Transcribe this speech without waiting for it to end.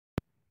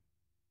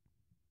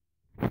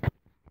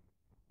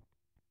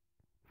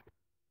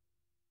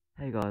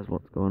Hey guys,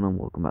 what's going on?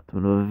 Welcome back to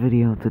another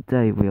video.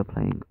 Today we are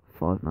playing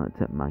Five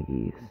Nights at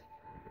Maggie's.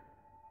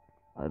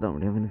 I don't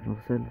really have anything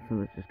else to say, so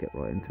let's just get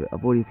right into it. I've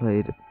already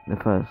played the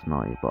first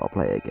night, but I'll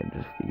play it again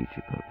just for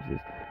YouTube purposes,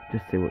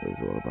 just to see what it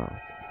was all about.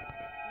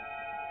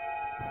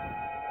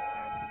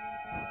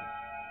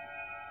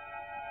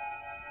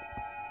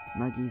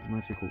 Maggie's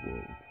Magical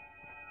World.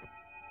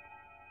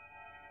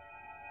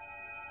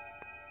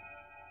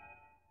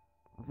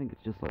 I think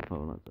it's just like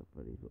Five Nights at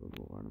Freddy's, but with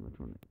more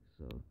animatronics,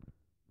 so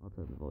I'll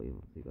turn the volume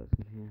up so you guys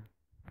can hear.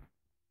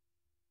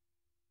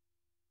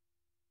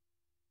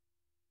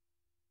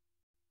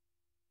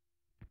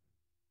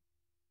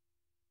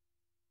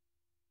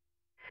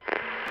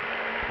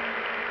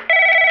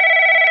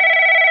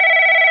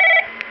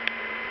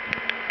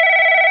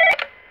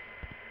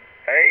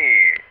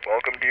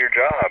 Welcome to your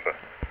job.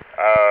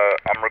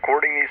 I'm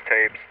recording these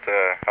tapes to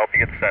help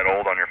you get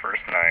settled on your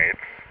first nights.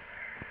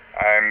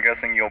 I'm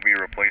guessing you'll be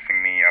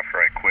replacing me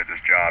after I quit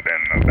this job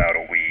in about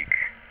a week.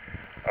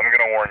 I'm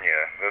gonna warn you,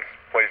 this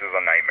place is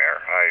a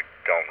nightmare. I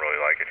don't really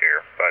like it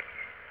here, but,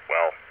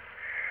 well,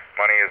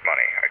 money is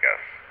money, I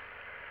guess.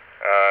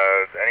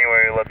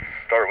 Anyway, let's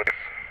start with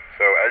this.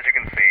 So, as you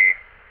can see,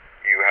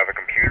 you have a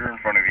computer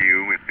in front of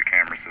you with the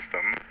camera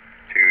system.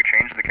 To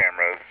change the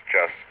cameras,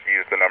 just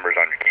use the numbers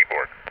on your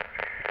keyboard.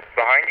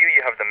 Behind you,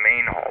 you have the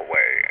main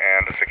hallway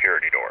and a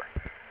security door.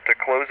 To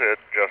close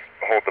it, just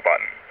hold the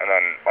button, and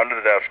then under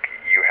the desk,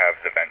 you have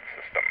the vent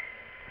system.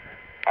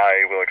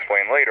 I will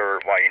explain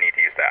later why you need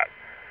to use that.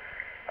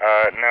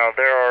 Now,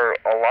 there are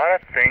a lot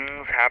of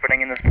things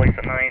happening in this place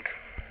at night,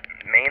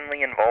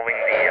 mainly involving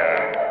the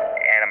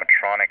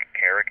animatronic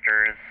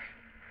characters.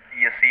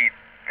 You see,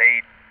 they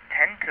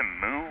tend to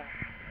move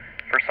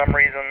for some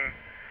reason.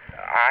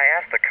 I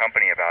asked the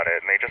company about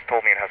it, and they just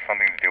told me it has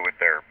something to do with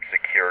their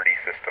security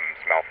systems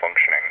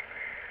malfunctioning.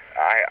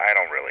 I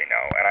don't really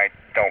know, and I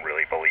don't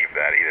really believe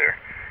that either.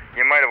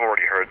 You might have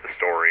already heard the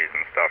stories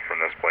and stuff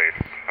from this place.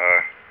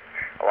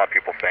 A lot of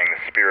people saying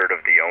the spirit of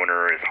the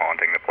owner is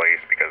haunting the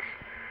place because,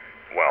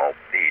 well,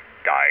 he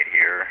died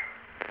here.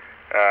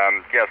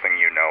 Guessing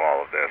you know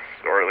all of this,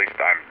 or at least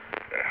I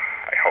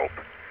hope.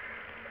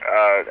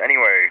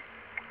 Anyway,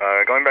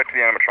 going back to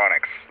the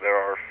animatronics, there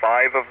are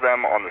 5 of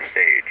them on the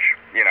stage.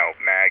 You know,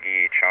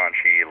 Maggie,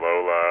 Chaunchi,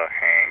 Lola,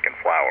 Hank, and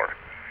Flower.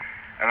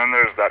 And then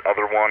there's that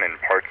other one in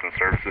parts and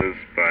services,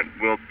 but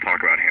we'll talk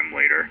about him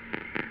later.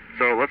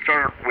 So let's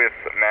start with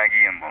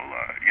Maggie and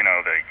Lola, you know,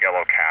 the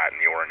yellow cat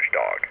and the orange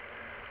dog.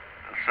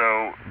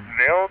 So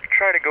they'll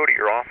try to go to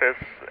your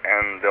office,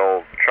 and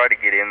they'll try to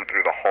get in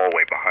through the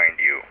hallway behind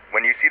you.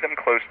 When you see them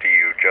close to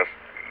you, just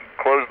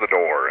close the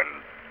door,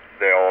 and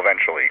they'll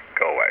eventually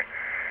go away.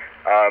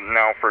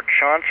 Now for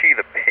Chaunchi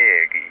the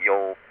pig,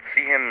 you'll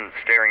see him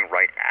staring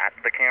right at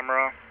the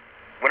camera.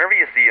 Whenever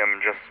you see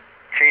him, just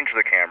change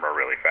the camera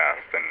really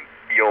fast, and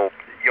you'll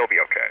be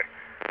okay.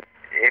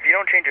 If you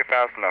don't change it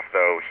fast enough,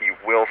 though, he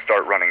will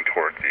start running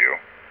towards you.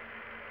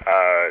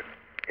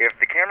 If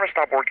the camera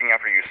stopped working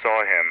after you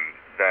saw him,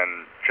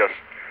 then just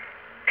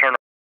turn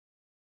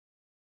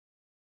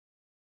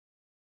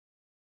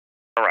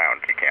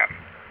around if you can.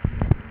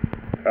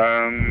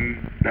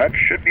 That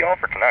should be all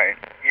for tonight.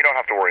 You don't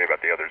have to worry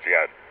about the others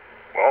yet.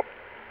 Well,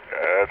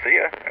 see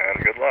ya,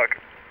 and good luck.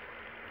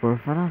 For a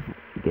FNAF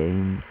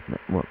game,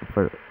 well,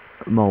 for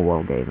a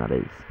mobile game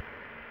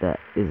that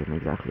isn't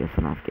exactly a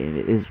FNAF game,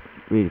 it is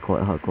really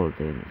quite high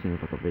quality and it seems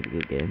like a really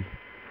good game.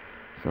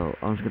 So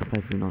I'm just going to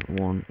play through Night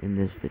 1 in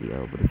this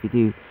video, but if you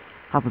do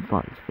happen to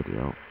like this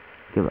video,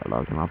 give it a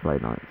like and I'll play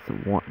Nights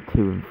 1,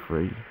 2 and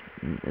 3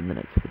 in the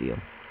next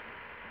video.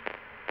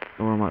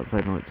 Or I might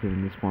play Night 2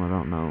 in this one, I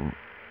don't know.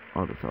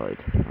 I'll decide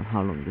on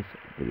how long this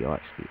video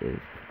actually is,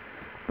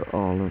 but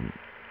I'll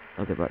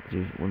get back to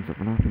you once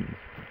something happens.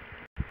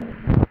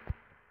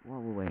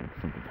 While we're waiting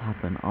for something to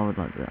happen, I would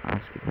like to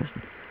ask you a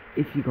question.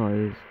 If you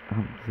guys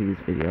happen to see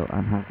this video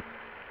and have...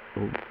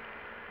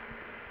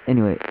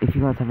 Anyway, if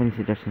you guys have any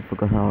suggestions for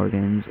good horror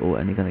games or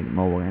any kind of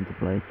mobile game to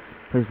play,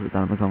 please put it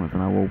down in the comments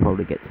and I will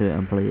probably get to it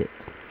and play it.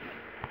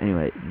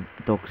 Anyway,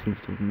 the dog seems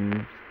to have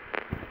moved.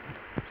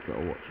 Just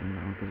gotta watch him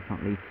now because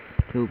apparently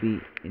he'll be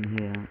in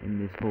here in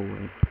this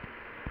hallway.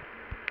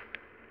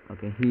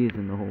 Okay, he is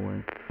in the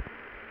hallway.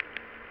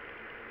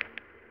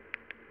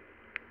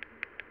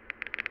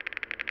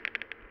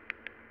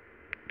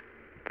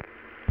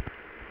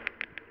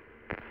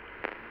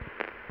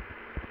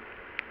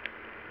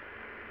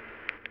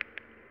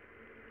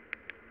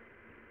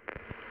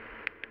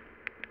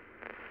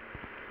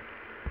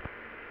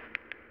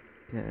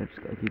 Okay, I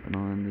just gotta keep an eye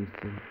on these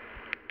two.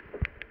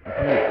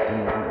 Okay,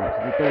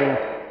 the door,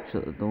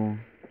 shut the door.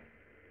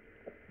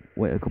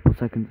 Wait a couple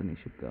seconds and he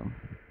should go.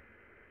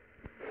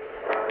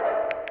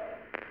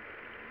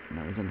 No,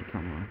 he's on the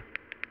camera.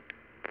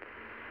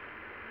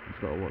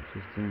 Just gotta watch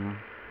this too now.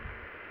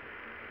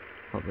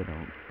 Hope they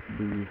don't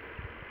move.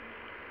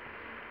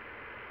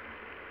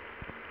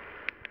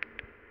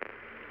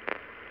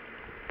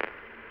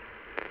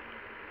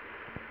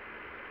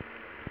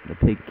 The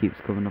pig keeps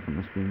coming up on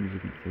the screen, as you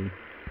can see.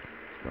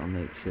 Just gotta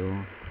make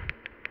sure.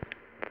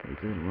 It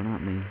doesn't run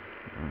at me.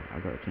 I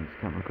gotta change the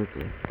camera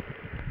quickly. I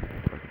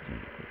can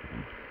change it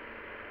quickly.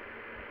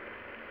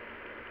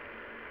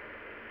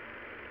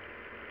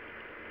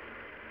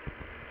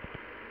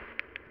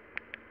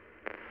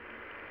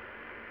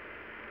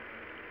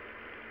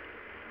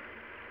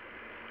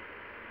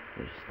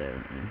 They're just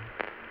staring at me.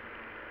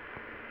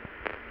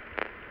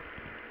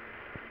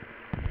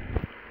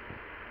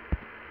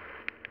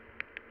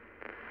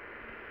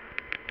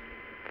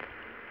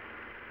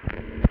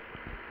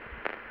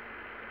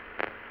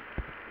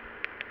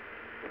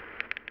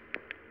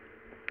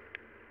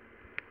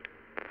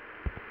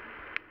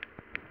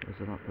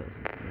 So that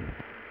person.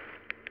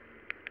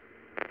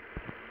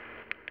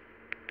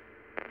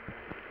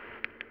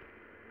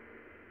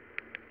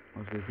 I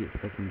was gonna keep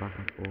flicking back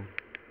and forth,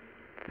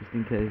 just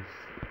in case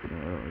I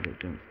don't get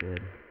jump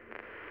scared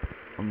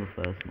on the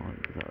first night,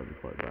 because that would be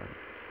quite bad.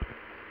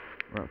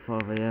 We're at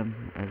 5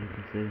 AM, as you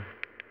can see.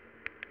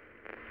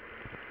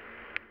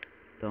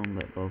 Don't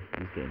let both of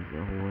these get into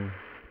the hallway.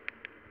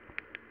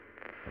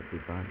 That'd be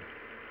bad.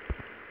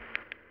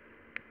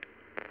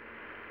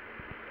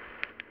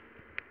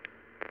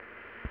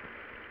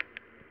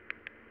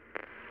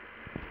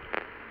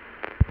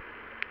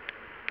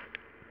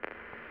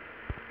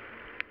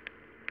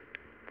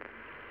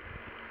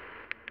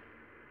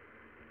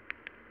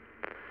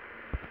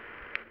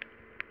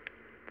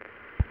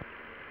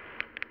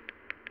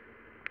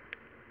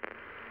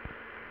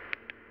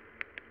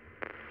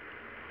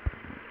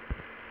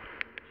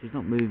 She's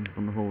not moving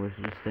from the hallway,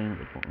 she's just staying at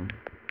the bottom.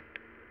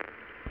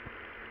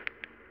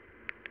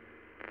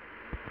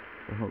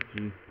 I hope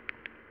she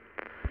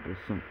does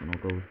something or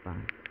goes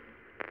back.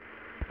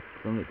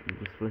 So I'm literally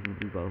just flicking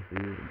through both of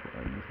these in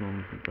this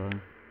moment in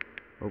time,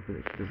 hoping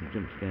that she doesn't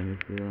jump scare me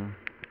through there.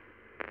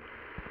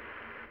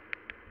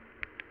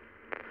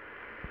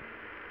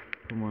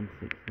 Come on,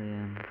 6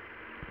 AM.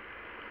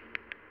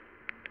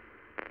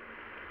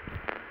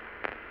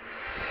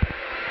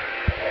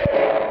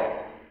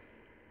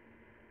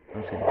 I'm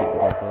just gonna keep the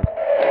door closed.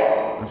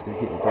 I'm just gonna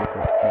keep the door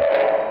closed.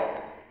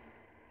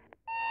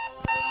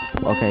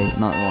 Okay,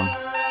 not one.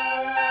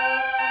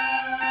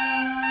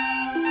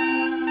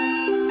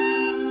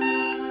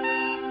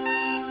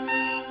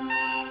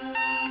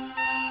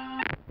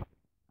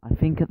 I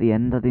think at the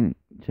end I didn't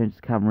change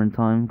the camera in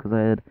time because I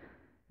had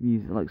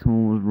music like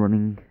someone was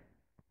running.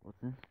 What's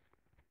this?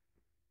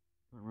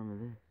 I don't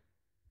remember this.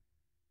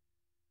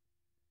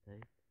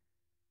 Tape.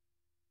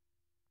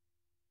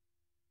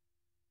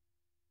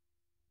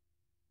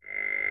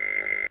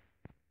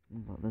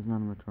 Seems like there's an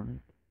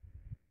animatronic.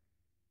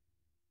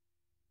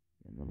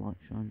 Getting the light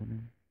shined on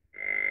him.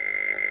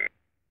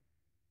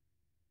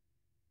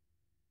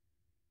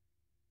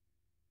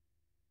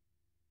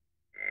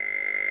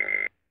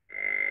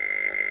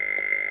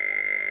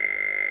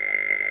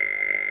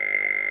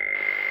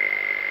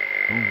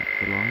 Oh,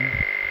 it's alive.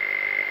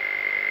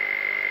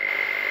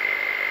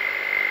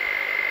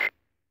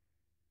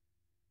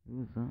 Who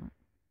was that?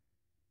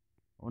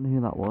 I wonder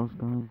who that was,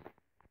 guys.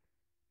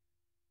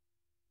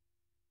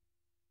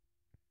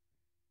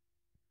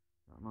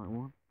 That night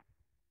one.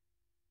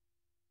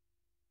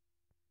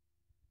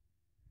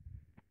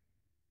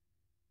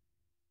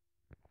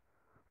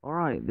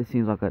 Alright, this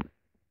seems like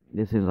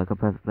a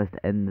perfect place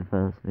to end the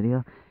first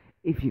video.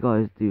 If you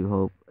guys do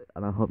hope,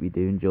 and I hope you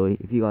do enjoy,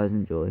 if you guys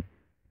enjoy,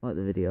 like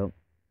the video,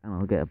 and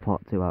I'll get a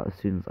part 2 out as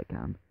soon as I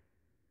can.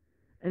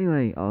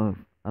 Anyway, I'd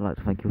like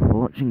to thank you for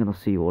watching, and I'll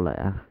see you all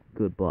later.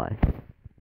 Goodbye.